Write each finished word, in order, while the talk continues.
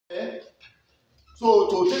Okay. So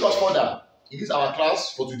to take us further in this our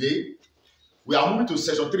class for today, we are moving to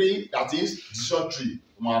section 3, that is decision tree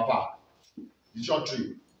from our part. Decision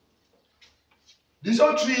tree.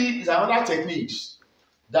 Decision tree is another technique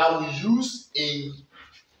that we use in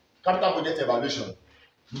capital project evaluation.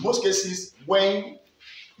 In most cases, when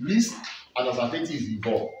risk and uncertainty is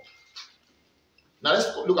involved. Now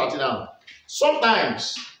let's look at it now.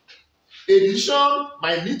 Sometimes a decision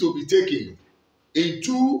might need to be taken in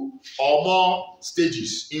 2 or more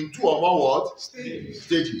stages. In 2 or more what?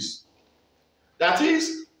 Stages. That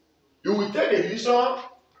is, you will take a decision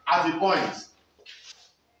at a point.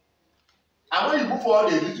 And when you move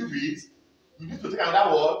forward a little bit, you need to take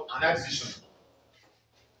another decision.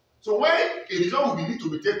 So when a decision will need to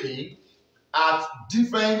be taken at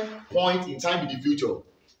different points in time in the future,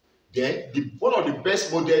 then one of the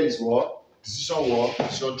best models is what?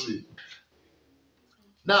 Decision tree.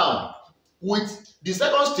 Now, with the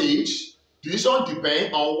second stage, decision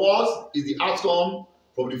depends on what is the outcome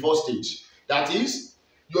from the first stage. That is,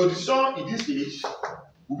 your decision in this stage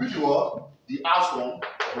will be the outcome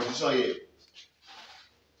of decision here.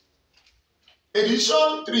 A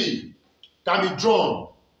decision tree can be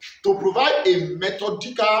drawn to provide a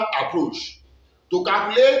methodical approach to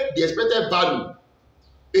calculate the expected value.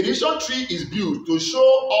 A decision tree is built to show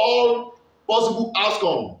all possible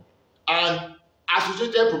outcomes and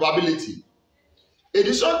associated probability. A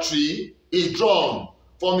decision tree is drawn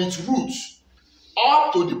from its roots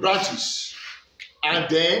up to the branches, and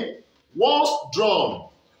then once drawn,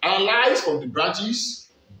 analyzed from the branches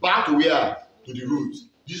back to where? To the root.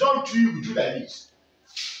 Decision tree will do like this.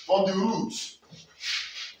 From the roots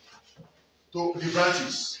to the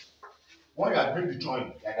branches. When you are doing the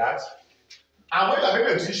drawing like that, and when you are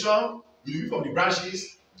making a decision, you do it from the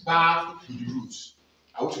branches back to the roots.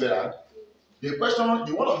 Are we together? The question,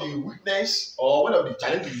 one of the weakness or one of the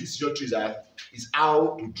challenges in this decision trees is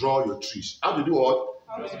how to draw your trees. How to do what?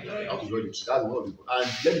 How to draw the trees. That's one of the.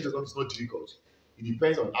 And let me tell you, it's not difficult. It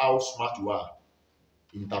depends on how smart you are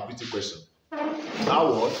in interpreting question.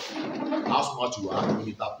 How smart you are in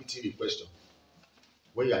interpreting a question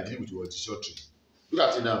when you are dealing with your decision tree. Look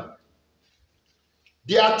at it now.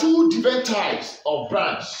 There are 2 different types of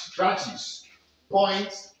branches,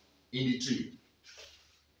 points in the tree.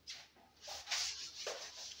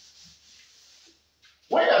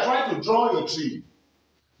 When you are trying to draw your tree,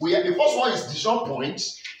 the first one is decision point.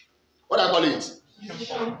 What do I call it?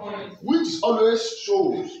 Decision point. Which always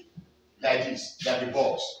shows like this, like a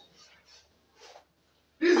box.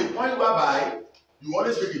 This is the point whereby you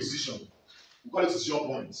always make a decision. We call it decision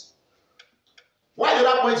point. Why the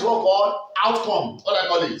other point is what called outcome? What do I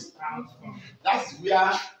call it? Outcome. That's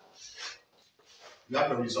where you have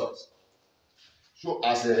the result. Show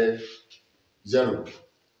as a 0.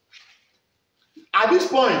 At this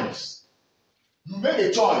point, you make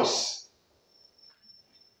a choice,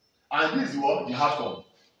 and this is what the outcome.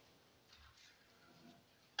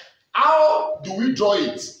 How do we draw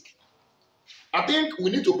it? I think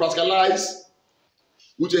we need to practicalize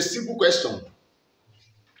with a simple question.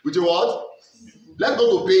 With a what? Let's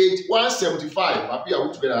go to page 175. Happy are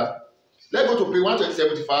we together? Let's go to page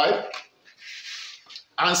 175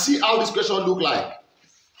 and see how this question look like,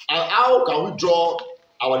 and how can we draw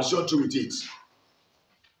our decision tree with it.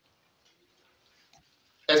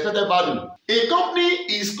 Expected value. A company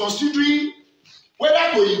is considering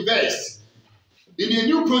whether to invest in a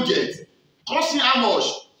new project costing how much?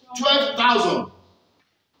 12,000,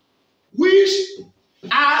 which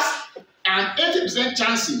has an 80%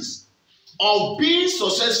 chances of being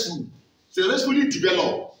successfully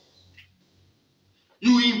developed.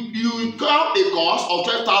 You incur a cost of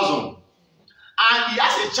 12,000, and it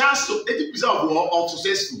has a chance of 80% of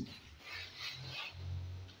successful.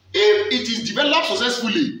 If it is developed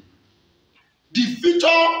successfully, the future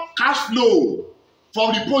cash flow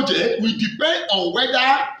from the project will depend on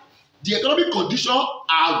whether the economic conditions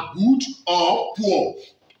are good or poor.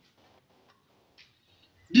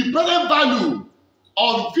 The present value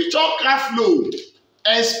of future cash flow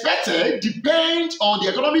expected depends on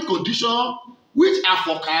the economic conditions, which are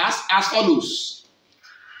forecast as follows.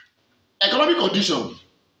 Economic condition,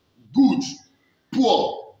 good,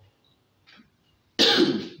 poor.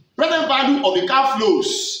 Present value of the cash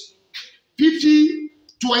flows,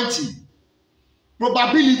 50-20.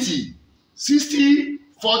 Probability,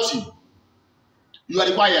 60-40. You are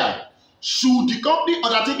required. Should the company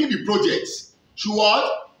undertaking the project? Should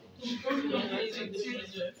what?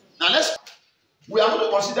 Now we are going to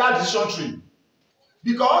consider decision tree,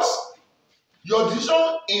 because your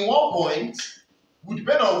decision in one point will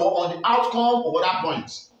depend on the outcome of other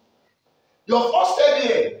points. Your first step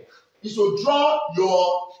here is to draw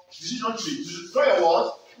your decision tree. To draw your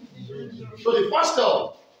what? So the first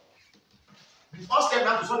step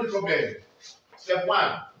now to solve the problem. Step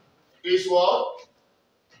 1 is what?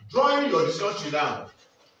 Drawing your decision tree down.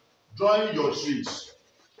 Drawing your trees.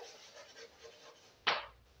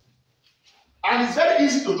 And it's very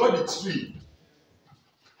easy to draw the tree.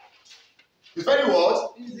 It's very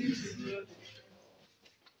what?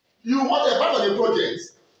 You want to embark on a project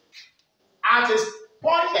at a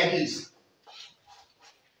point like this.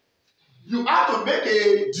 You have to make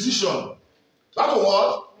a decision. That's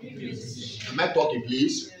what? Am I talking,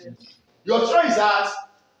 please? Your choice is that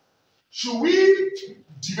should we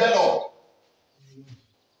develop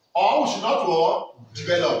or we should not what?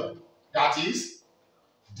 Develop. That is,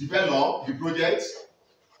 develop the project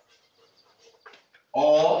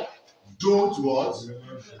or don't what?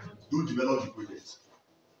 Don't develop the project.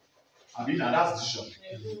 I mean, and that's decision.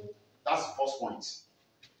 That's the first point.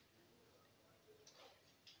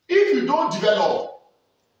 If you don't develop,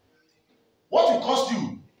 what will cost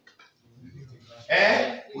you?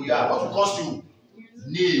 Oh yeah, what will cost you?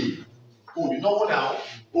 Name. Oh, you know what now?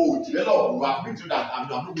 Oh, develop. You have made sure that I'm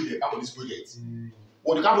not going to come on this project.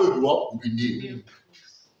 But the capital will be name.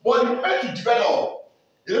 But the way to develop,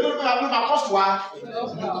 you don't know what cost what? It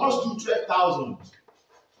will cost you 12,000.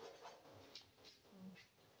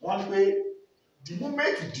 One way, the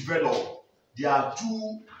moment you develop, there are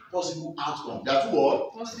two possible outcomes. There are two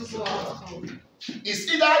what? Possible outcomes. It's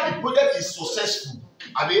either the project is successful.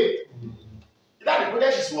 I mean, either the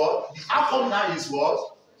project is what? The outcome now is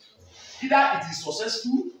what? Either it is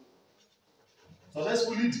successfully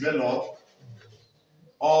developed,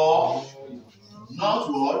 or not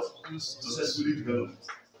what? Successfully developed.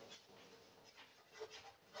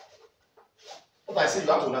 What I say,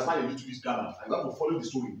 you have to understand a little bit grammar, and you have to follow the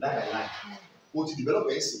story line by line. What you develop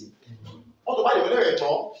ẹ sìn. Wọ́n tó bá develop ẹ̀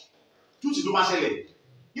tán, two things ló máa ṣẹlẹ̀.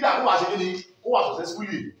 Either kó wá ṣe kíni, kó wá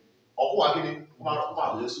successfully, or kó wá kíni, kó máa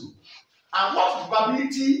successful. And what is the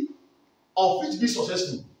probability of it being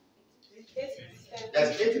successful?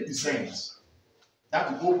 There's 80%. That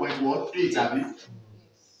will 0.8, abi.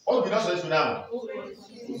 What will be not successful now?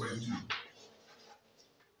 0.2.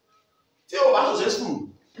 Tí o bá successful,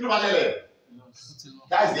 kí ló máa ṣẹlẹ̀?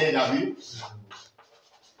 That is the end, abi.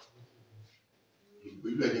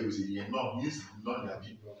 Ìlú ẹ̀jẹ̀ gbèsè yẹn náà ní ìsìn náà ní àbí.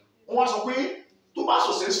 Wọ́n wá sọ pé tó bá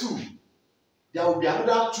successful, there will be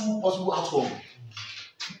another two possible outcomes.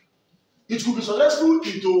 It could be successful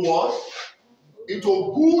into what?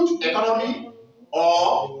 Into good economy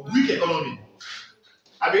or weak economy.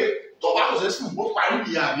 Abi, tó bá successful, mo parí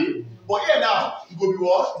nìyẹn abi. But here now, it go be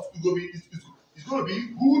what? It's going to be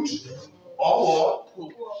good or what?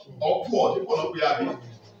 Or poor. People not be abi.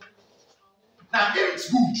 Now, if it's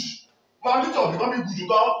good, probability of becoming good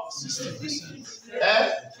about 60%.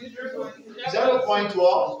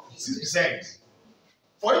 0.6%.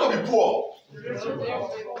 For it to be poor,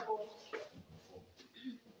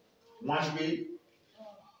 one way,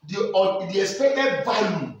 the expected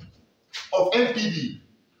value of NPV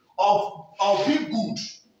of being good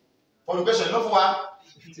for the question, not for what?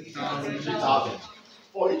 50,000.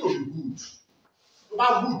 For it to be good,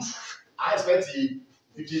 about good, I expect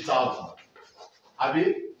 50,000.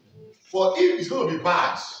 Abi, for if it's going to be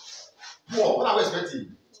bad, poor, what are we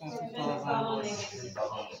expecting? 20,000.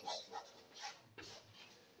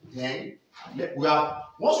 Then we have,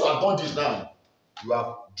 once you have done this now, you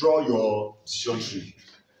have draw your decision tree.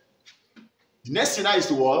 The next thing now is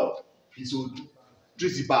to what? Is to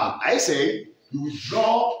trace it back. I say you will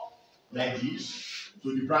draw like this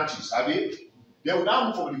to the branches. Abi, then we now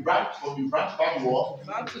move from the branch back to what?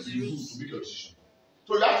 Back to the root to make your decision.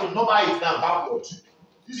 So you have to number it now backwards.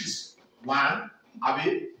 This is 1,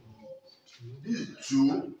 Abi. This is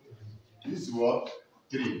 2. This is what?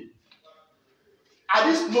 3. At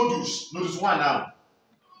this notice 1 now.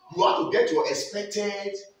 You have to get your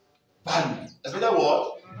expected value. Expected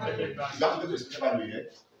what? You have to get your expected value here.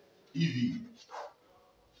 EV.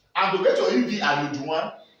 And to get your EV and you do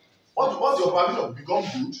 1, what's your probability of become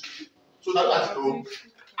good? So now that you know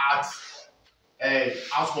at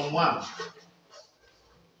outcome 1,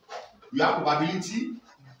 you have probability.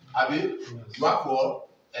 Abi, you have for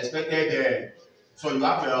expected. So you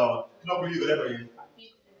have not really the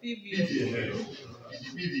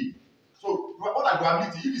PV. So what are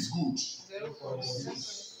probability? If it's good,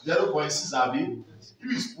 0.6. Abi, if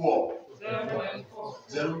it's poor,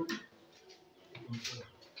 0.4.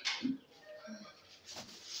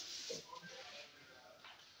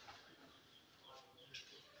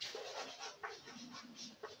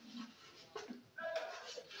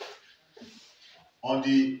 On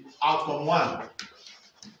the outcome 1.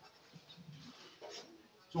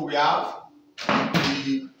 So So we have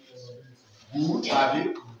the good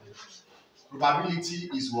value. Probability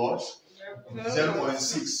is what?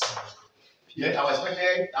 0.6. Yet our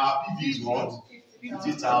expected PV is what?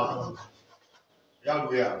 50,000. Yeah,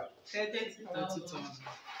 we have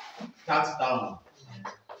 30,000.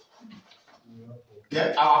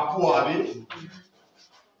 Then our poor value,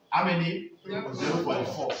 how many?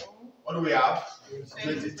 0.4. What do we have?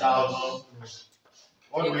 20,000.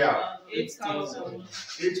 What do we have? 8,000.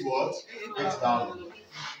 8 what? 8,000.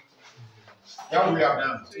 Yeah, we have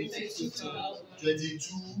now 22,000.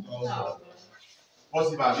 22,000.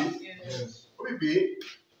 Positive value? Yes. What we pay?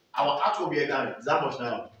 Our actual be down. Is that much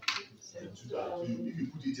now? 22,000. If you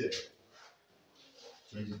put it here,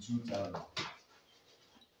 22,000.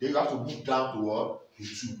 Then you have to move down to what? To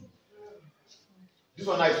 2. This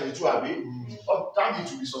one now is 22, Abi. Or time it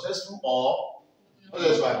to be successful or what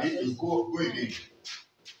else, Abi? You go again.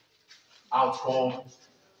 Outcome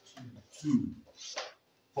 2.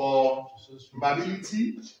 For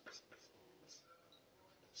probability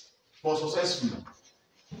for successful.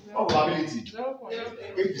 What probability?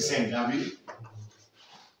 8%, Abi.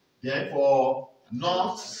 Then for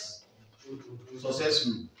not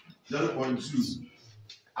successful, 0.2.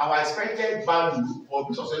 Our expected value for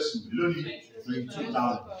being successful is only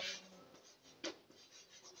 22,000.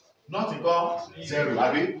 Not equal 0,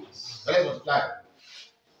 Abi. Let's multiply.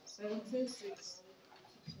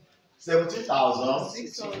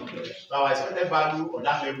 17,600. So our expected value on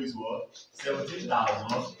that level is what?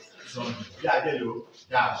 17,600. Yeah, hello.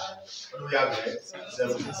 Dash. What do we have there?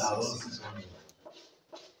 17,600.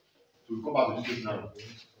 So we come back to this now.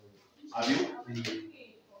 Have you?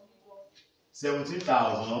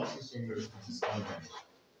 17,600.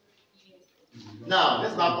 Now,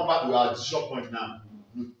 let's now come back to our decision point now.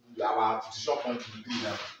 Our decision point to 3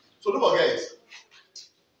 now. So don't forget,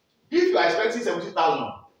 if you are expecting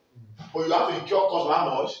 17,000, but you have to incur cost of how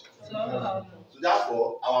much? So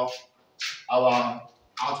therefore, our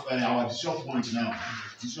decision point now,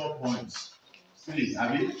 decision point 3,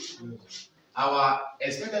 have you? Our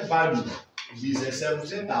expected value is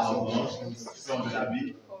 17,600, have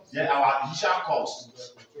you? Then our initial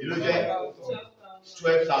cost, you know, get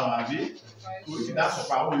 12,000, have you? So if that's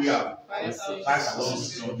what we have,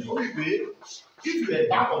 5,600. What we pay? If you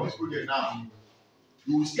embark on this project now,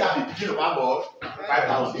 you will still have a beginning of about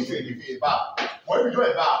 5,000 if you embark. But if you don't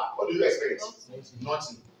embark, what do you expect?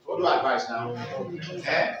 Nothing. What do you advise now? You should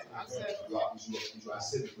accept the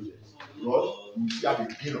project. Because you will still have a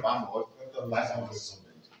beginning of about 5,600.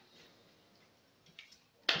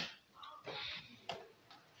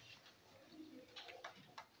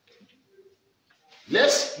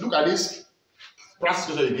 Let's look at this practice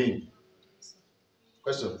question again.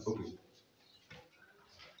 Question, okay.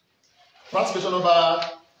 Practice question number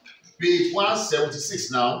page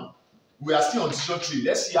 176 now. We are still on decision tree.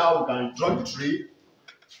 Let's see how we can draw the tree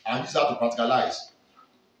and use that to practicalize.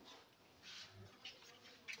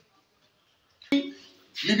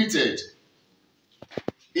 Limited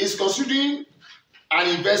is considering an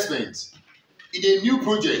investment in a new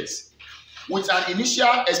project with an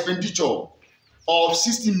initial expenditure of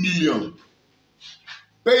 60 million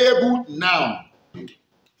payable now.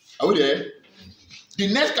 Are we there? The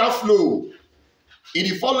net cash flow in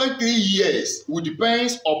the following 3 years will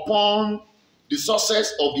depend upon the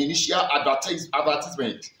success of the initial advertising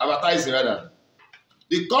rather.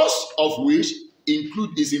 The cost of which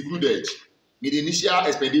is included in the initial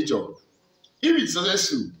expenditure. If it's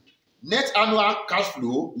successful, net annual cash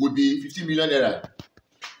flow will be 50 million naira.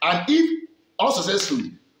 And if unsuccessful,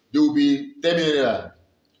 there will be 10 million naira.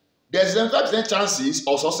 There's 75% chances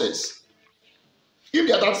of success. If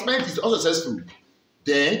the advertisement is unsuccessful,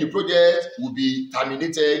 then the project will be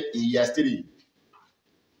terminated in year 3.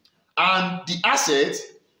 And the asset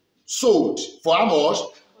sold for how much?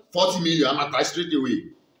 40 million amortized straight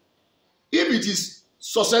away. If it is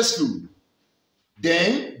successful,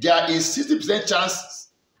 then there is 60% chance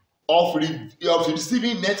of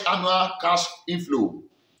receiving net annual cash inflow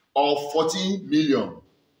of 14 million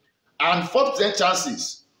and 40%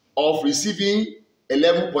 chances of receiving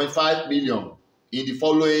 11.5 million in the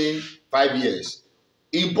following 5 years.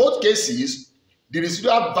 In both cases, the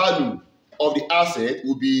residual value of the asset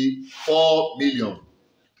will be 4 million.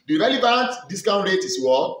 The relevant discount rate is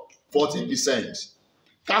what? 14%.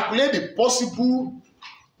 Calculate the possible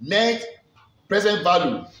net present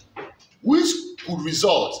value which could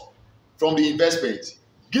result from the investment.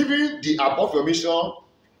 Given the above information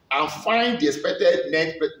and find the expected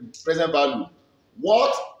net present value,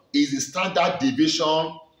 what is the standard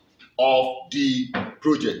deviation of the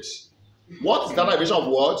project? What is the standard deviation of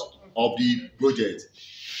what? Of the project.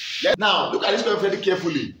 Now, look at this question very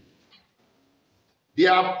carefully.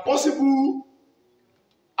 There are possible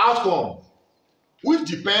outcomes which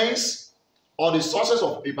depends on the success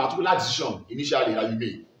of a particular decision initially that you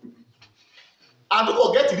made. And don't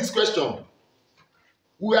forget in this question,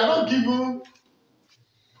 we are not given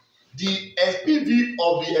the SPV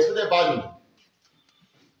of the expected value,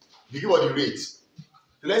 they give us the rate. So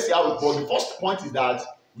let's see how. But the first point is that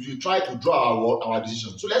we should try to draw our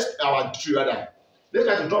decision. So let's our tree rather. Let's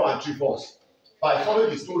try to draw our tree first by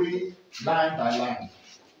following the story line by line.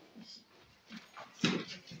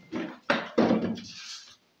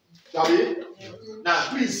 Shall we? Now,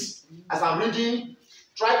 please, as I'm reading,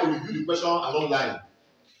 try to review the question along line.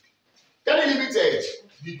 Kenny Limited,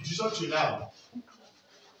 the decision tree now.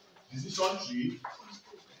 Decision tree.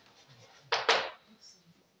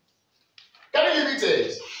 Kenny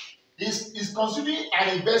Limited is considering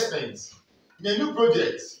an investment in a new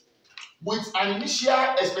project with an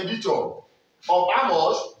initial expenditure of how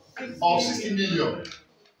much? Of 60 million.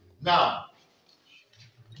 Now,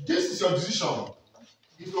 this is your decision.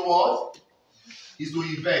 Is to what? Is to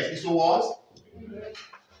invest. Is to what?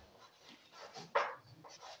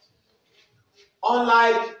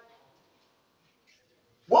 Unlike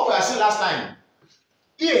what we are saying last time,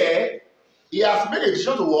 here he has made a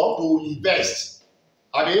decision to what? To invest.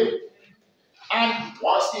 Okay? And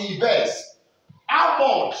once he invests, how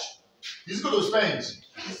much is he going to spend?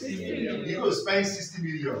 He's going to spend 60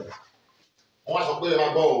 million. Once a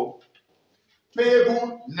go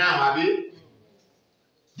payable now, abi?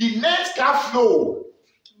 The net cash flow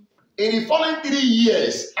in the following 3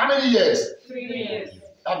 years. How many years? 3 years.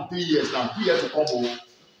 That's 3 years now. 3 years to come.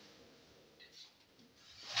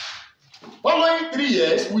 Following 3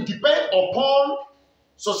 years will depend upon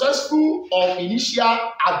successful of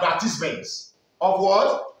initial advertisements. Of what?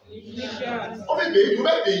 Of maybe you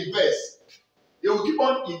make the invest. They will keep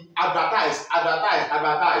on advertise.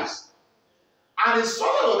 And the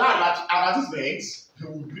success of that advertisement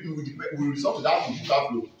will result to that cash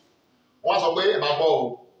flow. Once away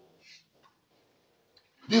about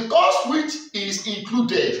the cost which is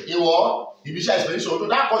included in what? Initial expenditure. So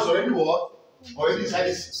that cost already what? Already inside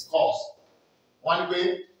this cost. One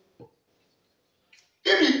way.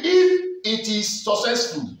 If it is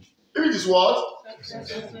successful, if it is what?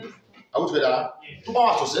 Are we together? To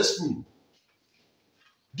power successful.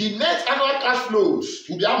 The net annual cash flows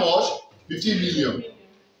will be how much? 15 million.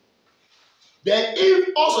 Then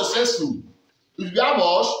if unsuccessful, it will be how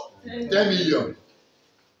much? 10 million.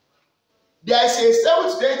 There is a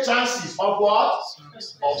 70% chances of what?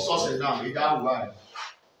 Of success now. In that way.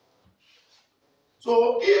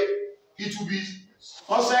 So if it will be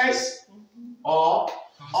success or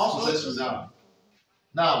unsuccessful now.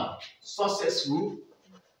 Now, successful.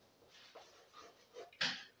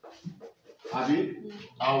 Abi,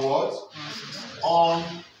 and what?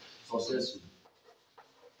 Unsuccessful.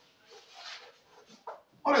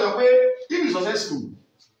 What is the way? If it's successful,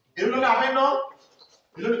 you don't have enough.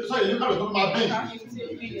 So you can't do my bank.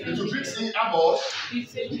 It will bring in about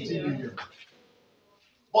 15 million.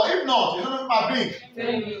 But if not, you don't have my bank. 10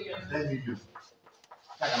 million. 10 million.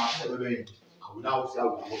 I will now see how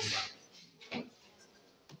we work that.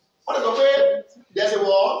 What is the way? There's a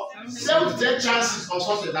what? 7 to 10 chances of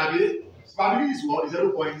success. Abi, probability is what?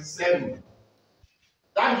 0.7.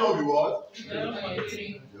 That is what we what?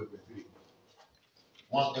 0.3.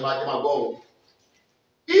 Once go.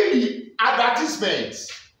 If the advertisement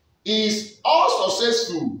is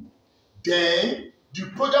unsuccessful, then the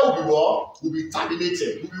project will be what? Will be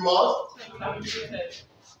terminated. Will be what? Terminated.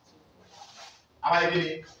 Am I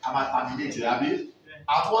getting? Am I terminated? Abi?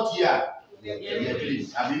 At what year? Year 3.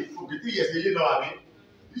 Abi? Okay, 3 years. You know, Abi?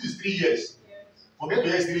 This is 3 years. Forget the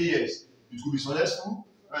next 3 years. It will be successful.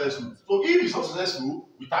 So if it's not successful,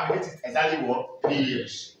 we terminate it exactly what? 3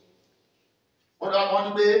 years. What do I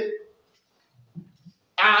want to pay?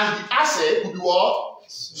 And the asset will be what?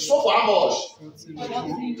 So for how much?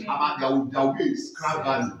 There will be a scrap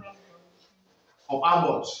value of how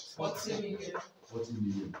much? 40 million. 40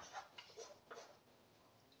 million.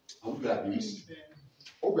 I hope you are pleased.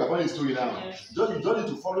 Hope you are following the story now. Yes. You don't need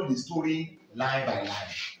to follow the story line by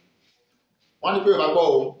line. One thing about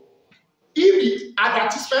go. If the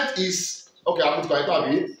advertisement is okay, I'm going to a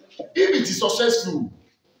bit. If it is successful,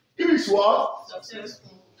 if it's what?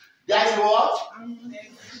 Successful. There is what?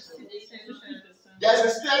 There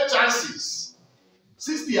is still chances.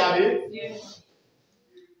 60, Abi? Yes.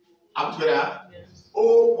 I'm going to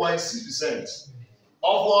 0.6%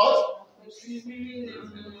 of what?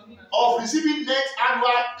 Of receiving net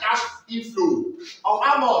annual cash inflow of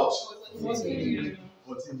how much? 14 million.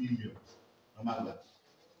 14 million. No matter that.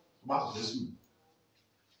 No matter the school.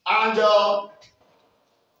 And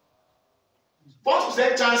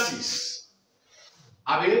 4% chances,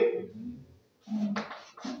 abi,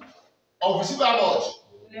 of receiving how much?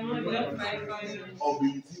 Of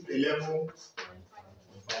receiving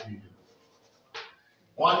 11.5 million.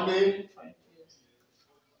 One day,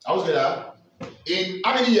 I was there. In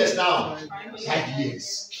how many years now? 5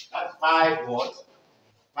 years. That's 5 what?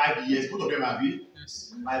 5 years. Both of them have been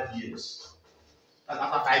 5 years. That's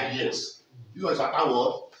after 5 years. This one is after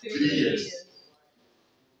what? 3 years.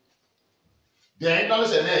 Then now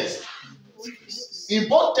listen next. In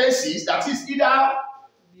both cases, that is either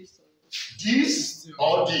this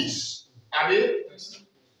or this. Abi?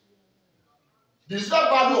 The reserve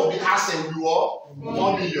value of the asset will be what?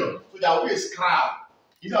 1 million. So there will be a scrap.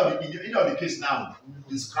 In the case now,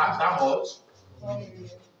 the scrap how much? 1 million.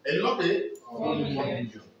 And not pay 1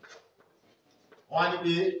 million. 1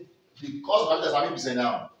 million. The cost of that is how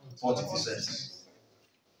now? 40%.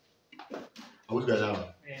 Are we together now?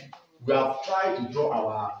 We have tried to draw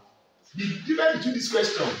our the difference between this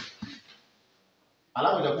question.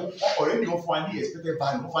 Allow me to go already on finding expected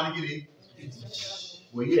value, on finding it.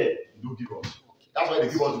 But here, you don't give us. That's why they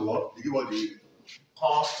give us the what? They give us the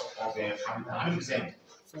cost of capital. How many percent?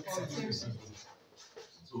 40%.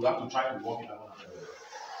 So we have to try to work it out.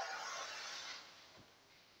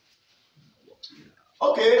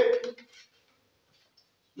 Okay.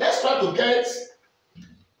 Let's try to get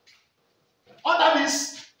under this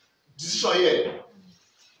decision here.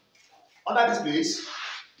 Under this place,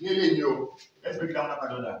 let's break it down after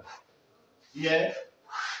another. Here,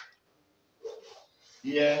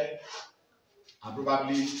 here, and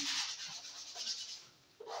probably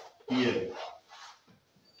here.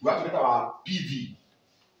 We have to get our PV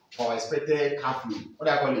for our expected cash flow. What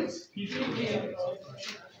do I call it? PV.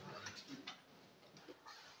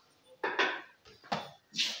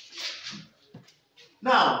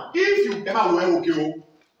 Now, if you ever were okay,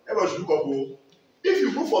 everybody should look up. If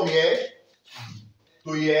you move from here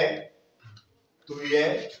to here, to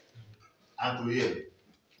here, and to here,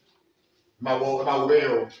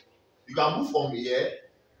 you can move from here,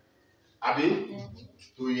 abi,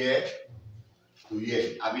 to here, to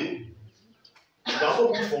here, abi. You can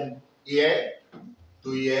also move from here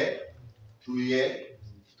to here, to here,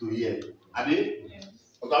 to here, abi.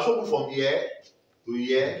 You can also move from here to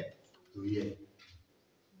here, to here,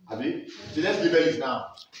 abi. So let's label it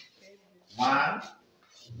now. 1,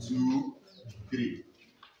 2, 3.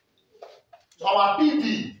 So our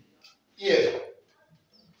PV here,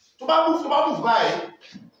 to move by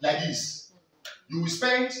like this, you will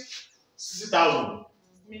spend 60,000.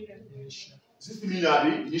 60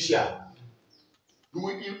 million initial.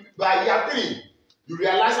 By year 3, you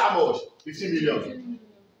realize how much? 15 million.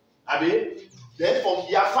 Abi? Then from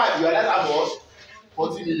year 5, you realize how much?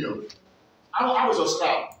 40 million. How much of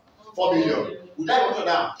scrap? 4 million. We die put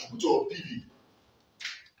down, put your PV.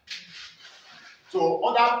 So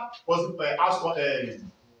under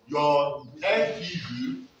your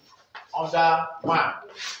NPV under 1,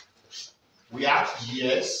 we have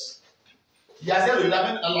years. Years there will be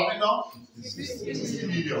 60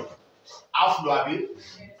 million. Outflow, abi.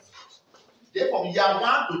 Then from year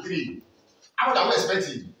 1 to 3, how much are we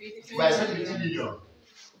expecting? We are expecting 50 million.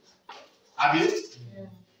 Abi.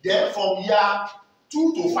 Then from year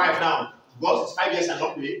 2 to 5 now, because it's 5 years and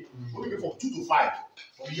not pay, we go from 2 to 5.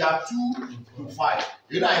 From year 2 to 5.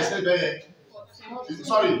 You know, I expect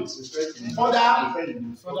sorry, further 5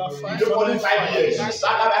 years.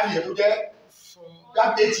 That year to get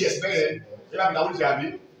that 8 years, man. You know, I will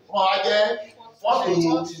say, come on, again, 4 to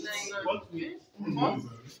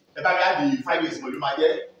if I get the 5 years, you might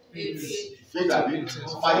get 8. So that means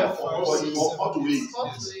 4 to 8.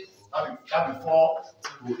 That be 4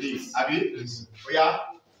 to 8. Abi, oh yeah.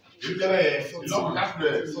 You know,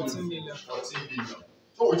 calculate 14 million.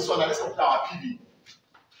 So with this one, let's complete our PV.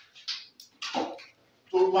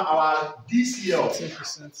 So our DCL.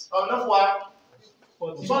 10%. Enough what?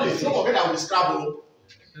 Sorry, don't forget that we Scrabble.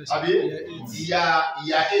 Abi,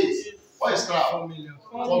 year 8. What is scrap? 4 million.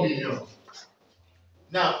 4 million.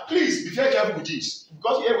 Now, please be very careful with this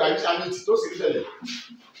because here we are using annuity. Don't say it.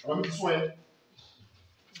 I'm going to swim.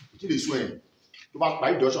 It is swim. To back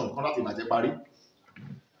by deduction, contract in my Paris.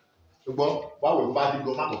 So, why will bad the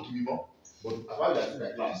government of Kimimo? But as far as I see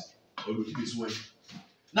my class, we will keep it swim.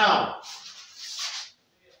 Now,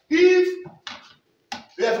 if I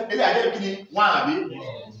get 1, abi,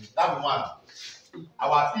 that be 1.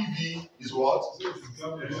 Our PV is what?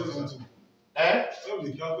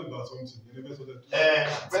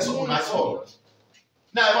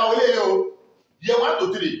 Now, if I will year 1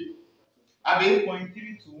 to 3, I mean 2.3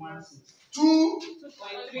 to 1.6.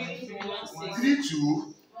 2.3 to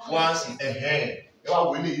once ẹ wá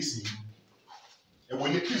wọlé yìí sí ẹ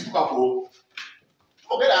wọlé please look up o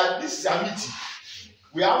forget that this is a meeting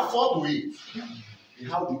we have 4 to 8 and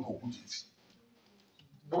how do you compute it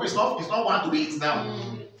okay it's not 1 to 8 now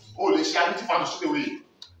oh the meeting for straight away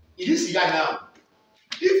in this year now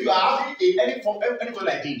if you are having any form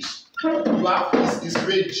like this you have this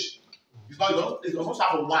range it's not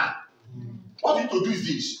start from 1 what you need to do is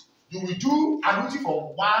this you will do annuity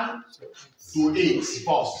from 1 to 8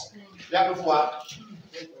 first. Yeah, before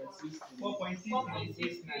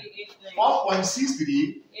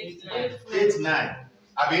 4.6389.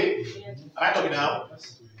 Abi, am I talking now?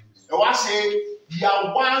 I want to say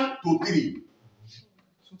year 1 to 3.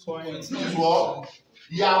 This is what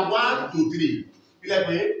year 1 to 3.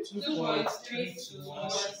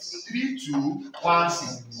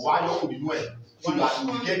 2.3216. Why you be doing? So you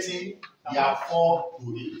are getting year 4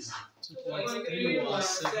 to 8.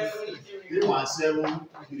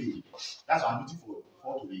 3173. That's what I'm looking for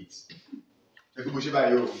 4 to 8.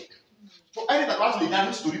 So anything that was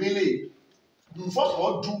learning to remain you first of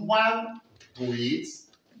all do 1 to 8.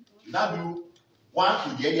 You now do 1 to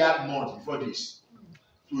the earlier month before this.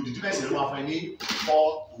 So the students in the room are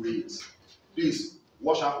 4 to 8. Please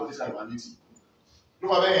watch out for this kind of ability.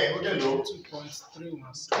 Look at me, okay, no?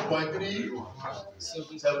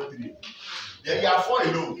 2.373. Then you have 4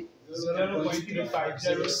 alone.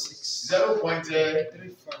 0.3506.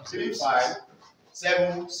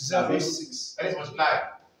 0.3576. Let's multiply.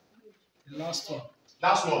 The last one.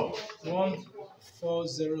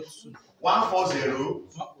 1402.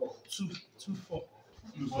 14024.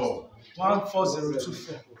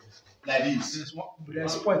 14024. Like this.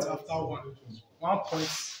 There's point after 1. 1 point.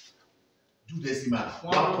 2 decimal.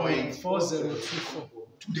 1.4024.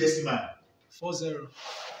 2 decimal. 40.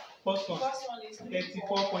 First one is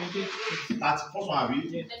 34.82. That's first one,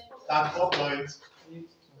 Abi.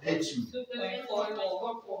 34.82.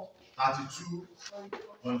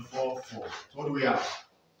 32.44. So what do we have?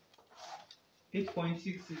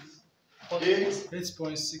 8.66.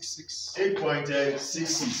 8.66.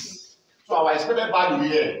 8.66. So our expected value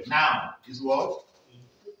here now is what?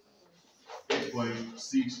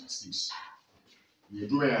 8.66. You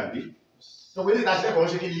do it, Abi. So we need to check on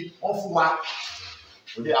shaking on full work.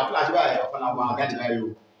 Okay,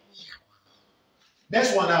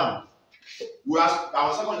 next one now. We ask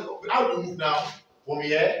our second. How do we move now from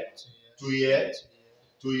here to here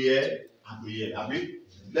to here and to here? Abi,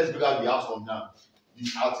 let's look at the outcome now. The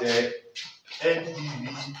out there,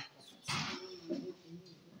 NPV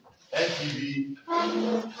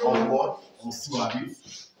of what? Of 2, Abi.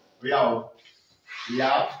 We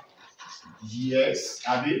have GS,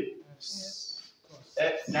 Abi,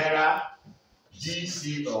 Naira,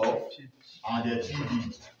 GC of and the PV.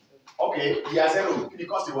 Okay, year 0, it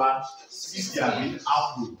costs the 60 Abi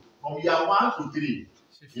outflow. From year 1 to 3,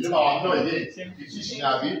 you know our no again, 50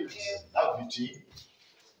 Abi, that 50.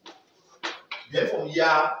 Then from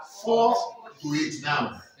year 4 to 8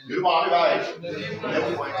 now, you know our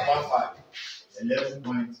 11.15.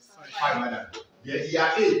 11.5. Then year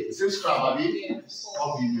 8, the same scrap Abi, 1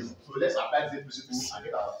 billion. So let's apply the principle and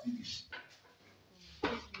get our PV.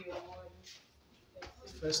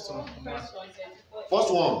 First one.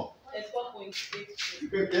 First one. 34.82. You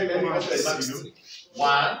can take any measure in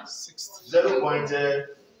 1, 0.3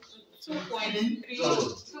 to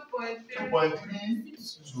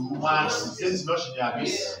 1. Since not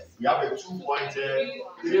we have a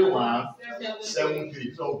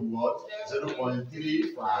 2.3173. So we what?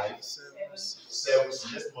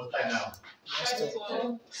 0.3576. Let's multiply now.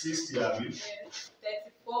 60 Abi. 34.82.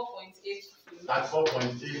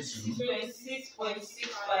 34.82.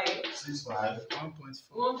 26.65. 65.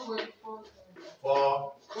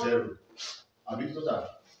 1.4. 40. Abi total.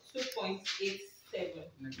 2.87.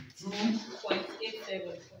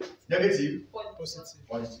 2.87. Negative. Positive.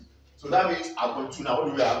 Positive. So that means at point 2 now, what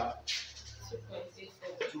do we have? 2.87.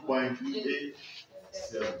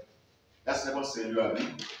 2.87. That's the second scenario.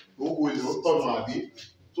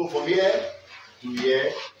 So from here to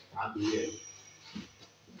here and to here.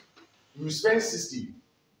 You spend 60.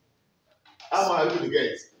 How much are you going to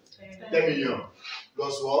get? 10 million.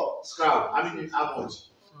 Plus what? Scrap. I mean, how much?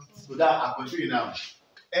 So that I continue now.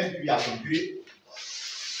 NPV has been 3.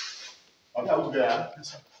 Okay, how to get that? Yes,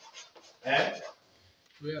 sir.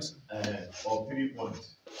 Yes, sir. Of 3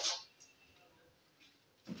 points.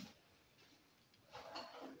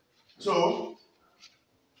 So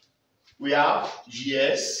we have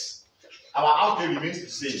GS. Our outlay remains the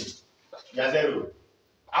same. Year 0.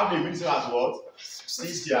 Outlay remains as what?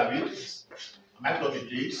 60 Abi. Am I talking,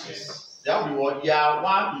 please? Yes. That will be what? Year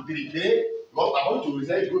 1 to 3. Because I'm going to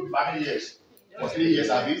reserve it for how many years? For 3 years,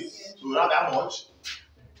 abi. So that how much?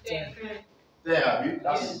 10. 10, abi.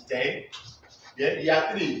 That's 10. Then year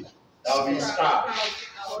 3, that will be scrap.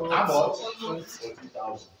 How much?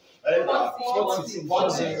 40,000.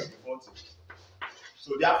 40. 40.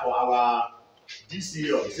 So therefore, our this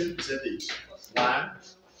year, same percentage. 1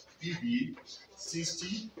 PB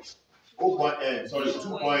 60.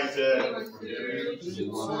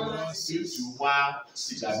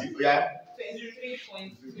 2.16 abi. Yeah.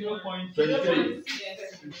 23.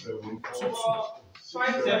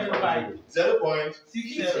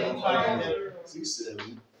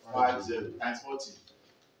 0.6750 times 40.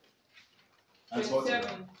 Times 40.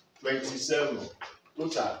 27.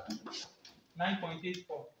 Total.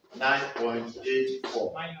 9.84.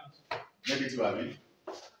 9.84. Minus. Negative, abi?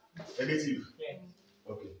 Negative. Yeah.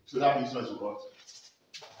 Okay. So that means what you got?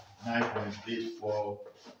 9.84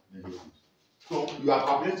 negative. So you have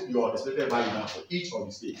calculated your expected value now for each of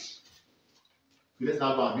the states. So let's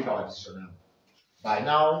now go and make our decision now. By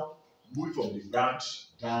now, move from the branch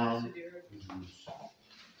down to the root.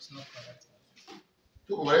 It's not correct.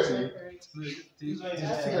 So correct me? No, the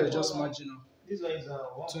figure is just marginal. This one is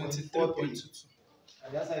 23.22.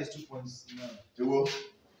 and the other side is 2.9. The what?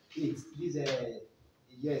 This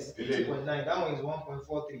yes, Really? 2.9. That one is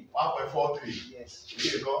 1.43. 1.43. Yes.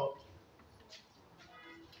 Here you go.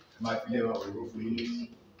 My feeling will go for you.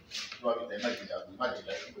 Probably imagine that. Imagine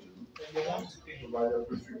that. Then they want to pay.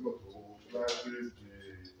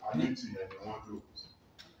 Annuity and they want to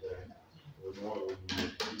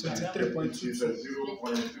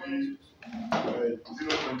 23.22.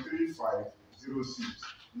 0.3506,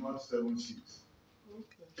 not 76.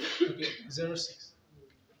 Okay, 06.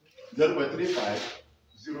 0.35.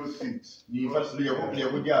 06. You first do your Not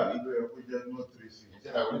 36.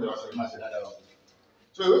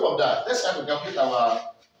 So away from that, let's try to calculate our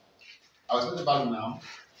expected value now.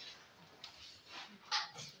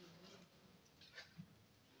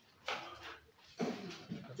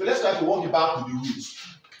 So let's try to walk it back to the roots.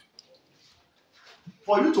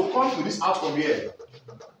 For you to come to this outcome here,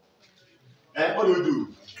 what do we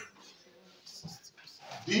do?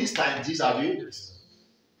 This times this, are they?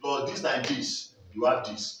 Plus this times this, you have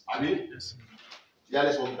this, are they? Yes. Yeah,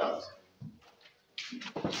 let's work it out.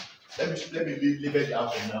 Let me label the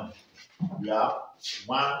outcome now. We have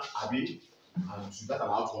 1 Abi and 2. That's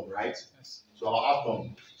our outcome, right? Yes. So our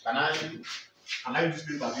outcome. Can I use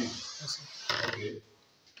this Abi? Yes. Okay.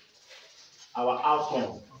 Our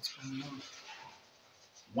outcome. Outcome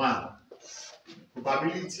 1.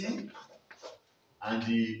 Probability and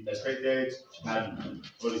the expected value.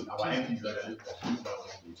 Sorry, our MP is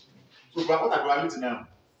so what are probability now?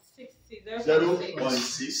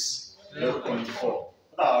 0.6, 0.4. What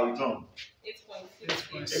are our return?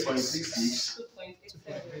 8.66,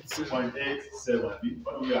 2.87.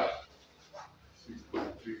 What do we have?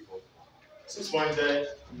 6.34. 6.34.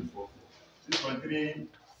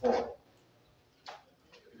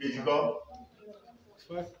 Okay, you go.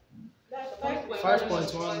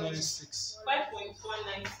 5.196.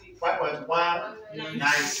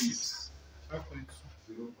 5.196.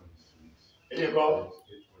 5.2. Here you go.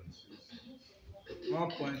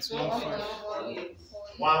 1.15.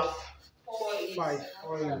 1. 5.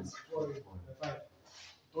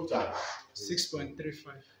 Total.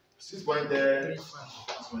 6.35.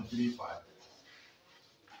 6.35.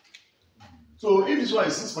 So if this one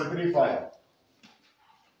is 6.35,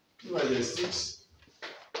 this one is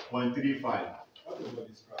 6.35.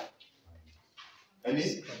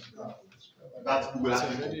 Any? That we will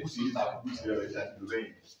have to put it at which level that you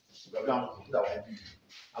range. We have to put our MP.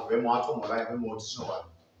 And we have more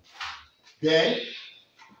then,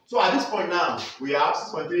 so at this point now, we have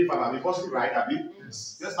 6.35. Are we positive, right? Abi?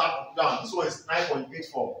 Yes. Let's start down. This one is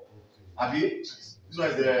 9.84. Abi? This one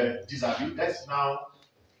is this Abi. Let's now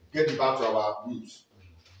get it back to our roots.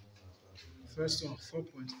 First one,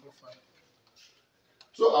 4.45.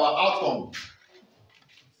 So our outcome.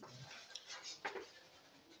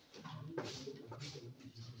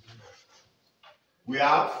 We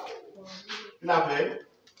have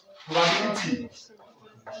probability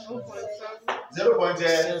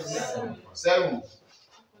 0.7.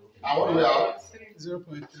 And what do we have?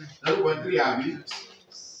 0.3. 0.3 Abi.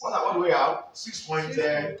 What do we have?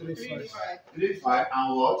 6.35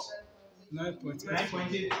 and what?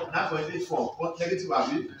 9.84. 9.84. What negative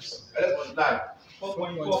Abi? Let's multiply.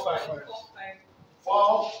 4.45.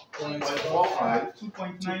 4.45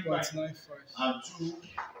 2.95. and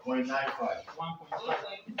 2.95.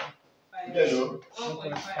 1.5. Hello.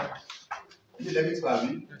 1.5. Is it negative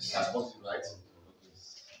Abi? Yes. That's positive, right?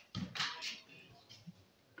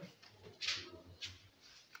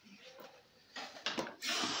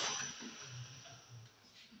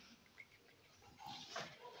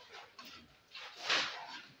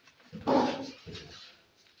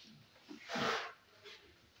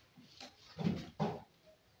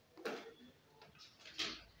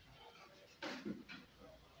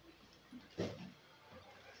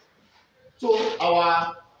 So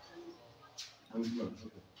our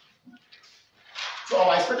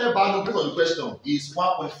expected value based on the question is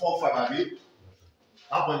 1.45, abi?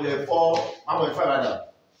 1.5 rather.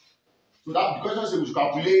 So that the question says we should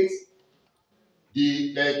calculate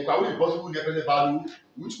the possible net present value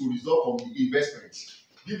which will result from the investment.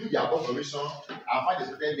 Give you the above information and find the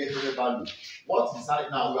expected net present value. What is decided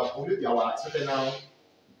now? We have calculated our expected now.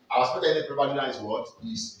 Our expected net present value now is what?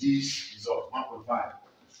 Is this result 1.5?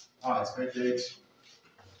 Our expected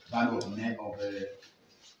value of net of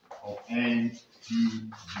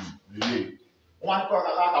NTV relay. One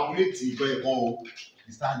calculate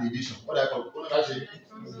the standard deviation. What do I call? What do I say?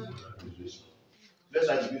 Let's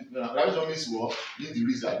try to do now. That don't mean what? Need the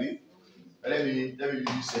reason, abi? Let me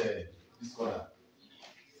use this corner.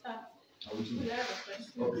 Sir, we have a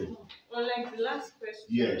question. Okay. Unlike the last question,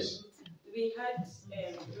 Yes. we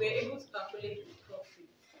were able to calculate the profit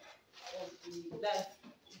of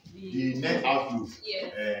The net outflow.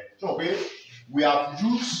 Yes. So okay, we have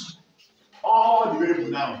used all the variable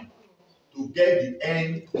now to get the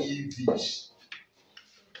NPVs.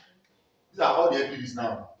 These are all the NPVs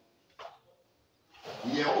now.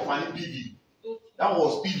 We are finding PV. That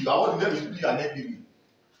was PV. But what the name is PV and NPV?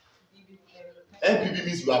 NPV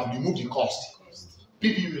means you have removed the cost.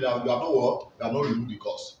 PV means you have not what? You have not removed the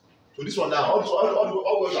cost. So this one now,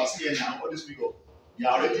 all what you are seeing now, all this figure, they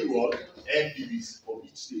are already what? NPVs for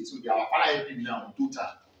each state. So their final NPV now in total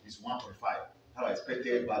is 1.5. How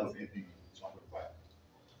expected value of NPV is 1.5.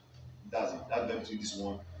 That's it. That's them between this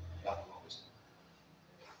one. That's one question.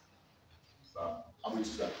 Sir, I'm going to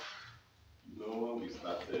start. you know when we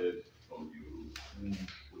started from Europe, we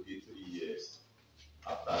did 3 years.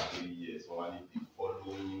 After 3 years, we wanted to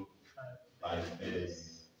follow 5 years.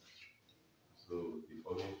 So the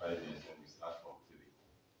following 5 years when we start from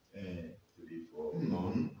 3. 3, 4,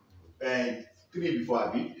 3 before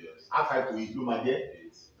Abi. yes. Add 5 to it. No matter.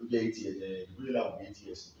 8. To get 8 years. The green line will be 8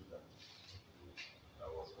 years in total. That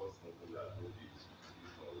was what something that we did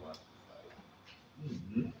from 1 to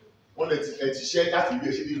 5. One that share that will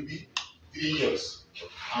be 3 years.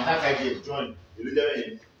 And that 5 years join. The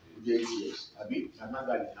little will get 8 years. Abi. And not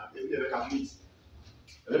that every level calculate.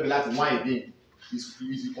 The level that one again is a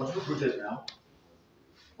continuous project now.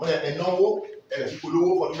 When a novel, a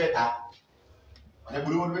follow for the better. And a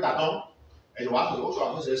follow for the better done. And you have to also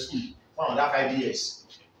have to school for another 5 years.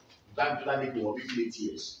 You can't do that make it will be 8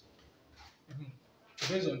 years.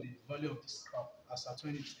 Based on the value of the scrap as at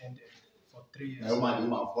when it ended for 3 years. The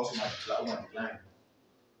woman, of course, woman decline.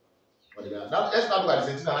 Now let's not look at the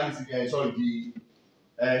sentence analysis. Sorry, the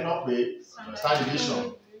not pay standard deviation.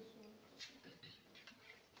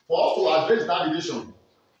 For us to address standard deviation,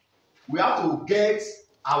 we have to get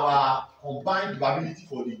our combined probability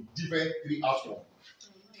for the different 3 outcomes.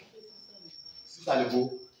 Sister Lebo.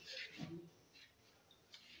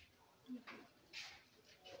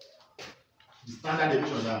 The standard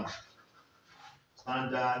deviation now.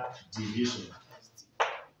 Standard deviation.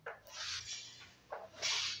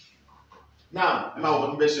 Now, you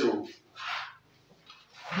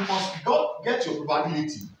must get your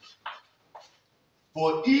probability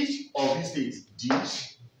for each of these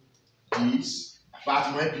states. This,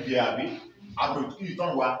 but when PV Abi, if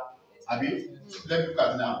don't work, Abi, let me look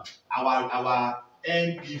at it now. Our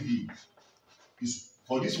NPV is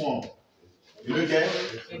for this one. You look at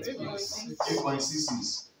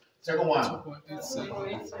 8.66. Second one,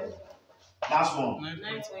 2.87. last one,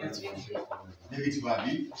 9.83. negative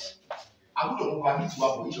Abi. I'm going to probability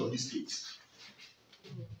for each of these states.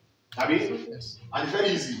 Abi, Yes. and it's very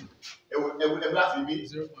easy. This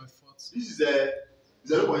 0.40. is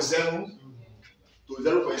 0.7 to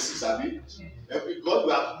 0.6 Abi. Because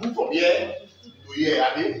we have moved from here to here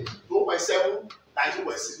Abi. 2.7 times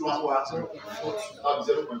 2.6 no matter what. 0.42. Now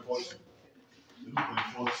 0.42.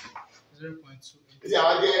 0.42. 0.28. Is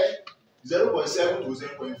it 0.7 to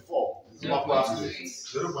 0.4?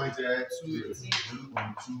 0.28.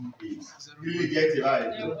 Really get it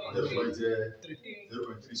right.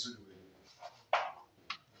 0.3 straight away.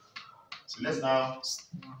 So let's now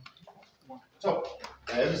so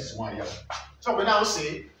this is 1 year. So we now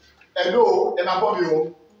say hello,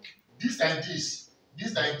 Emma, this time this,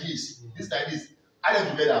 this time this, this time this. Add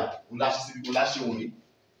them together. We last year only.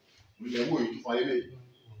 We can wait for a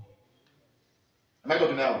Am I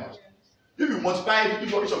talking now? If you multiply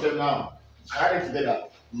each of them now and add them together,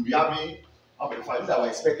 you'll be having up to 5. This is our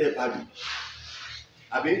expected value.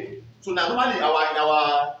 Abi? So now normally in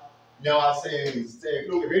our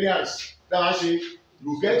variance, that actually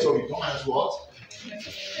you get your return as what?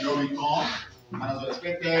 Your return and as your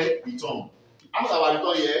expected return. After our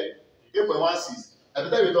return here, 8.16.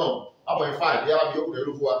 Expected return 1.5. Here will be open the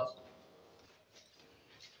roof.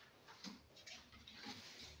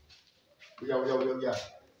 Yeah.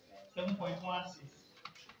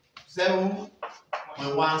 7.16.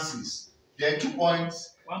 7.16. Then 2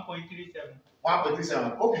 points. 1.37.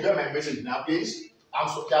 1.37. Hope you get my message now, please.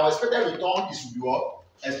 Our expected return is to be what?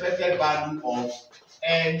 Expected value of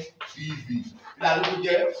NPV. Now look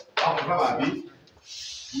here, 1.5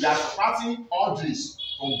 we are subtracting all this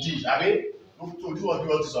from this, abi? Look, so this one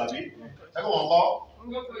give us this one, abi? Second one go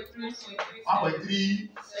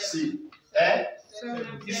 1.36.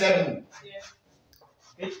 7.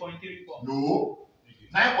 8.34. No.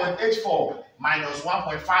 9.84 minus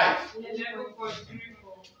 1.5.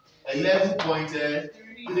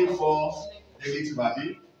 11.34 negative,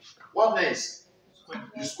 abi? What next?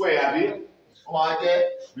 The square, abi? What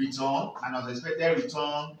return and as expected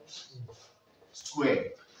return square.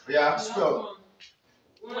 Yeah, square.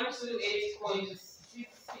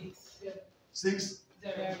 6.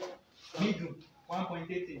 Middle.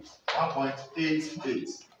 1.88.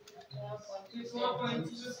 1.88.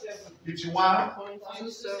 51.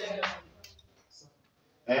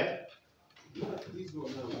 Eh? This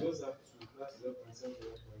one now, we just have to, that's 0.7.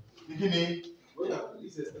 Beginning. When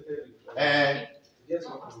this expected return, Yes,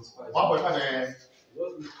 1.5. 1.5.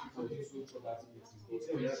 Just need to produce probabilities, but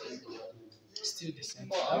then we have to make probabilities. Still the same.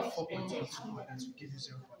 That 4.22 that will give you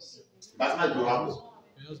 0.7. That's not your house.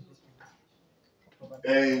 You just broke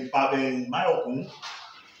it. My okun,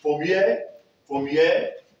 from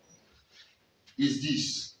here is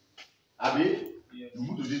this. Abi, Yes. you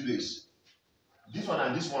move to this place. This one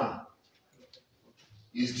and this one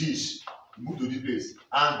is this. You move to this place.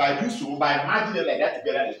 And by doing so, by merging them like that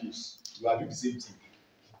together like this, you are doing the same thing.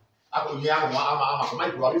 After here, I'm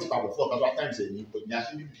probability power 4 because times a new, but you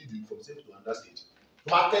actually do from same to another stage.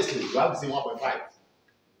 So my test you have the same 1.5.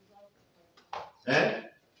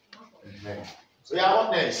 So yeah,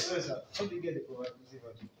 what next? So, sir, how do you get the probability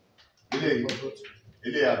value?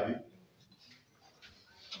 Abi.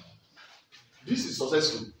 This is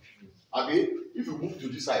successful. Okay, if you move to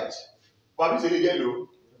this side, probably say yellow.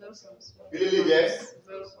 Yes,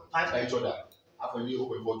 times by each other. Half an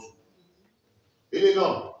 0.42.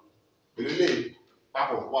 No.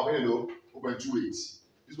 Papa, 0.28.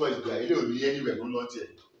 This one is there. Will be anywhere, no launch here.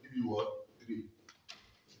 Give you what? 3.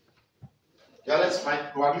 Yeah, let's find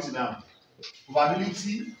probability now.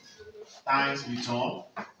 Probability times return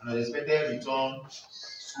and expected return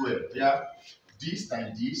square. Yeah, this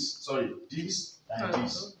times this. Sorry, this times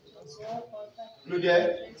this. Look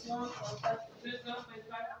there.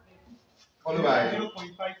 Followed by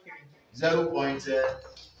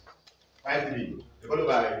 0.53. Followed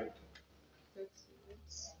by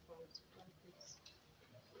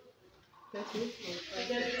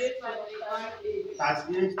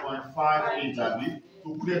 38.58. Abi, to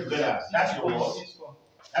put it together. That's your what?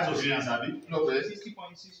 That's your variance, Abi. No,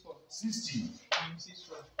 60.64.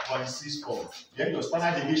 60.64. Then your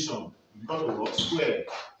standard deviation because of what? Square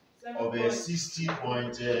of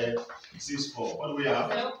 60.64. What do we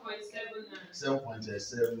have?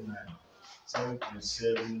 7.79.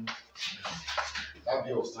 7.79. That be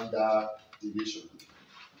your standard deviation.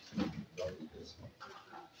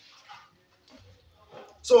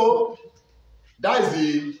 So that is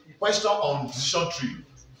the question on decision tree.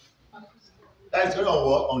 That is going on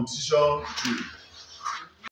what? On decision tree.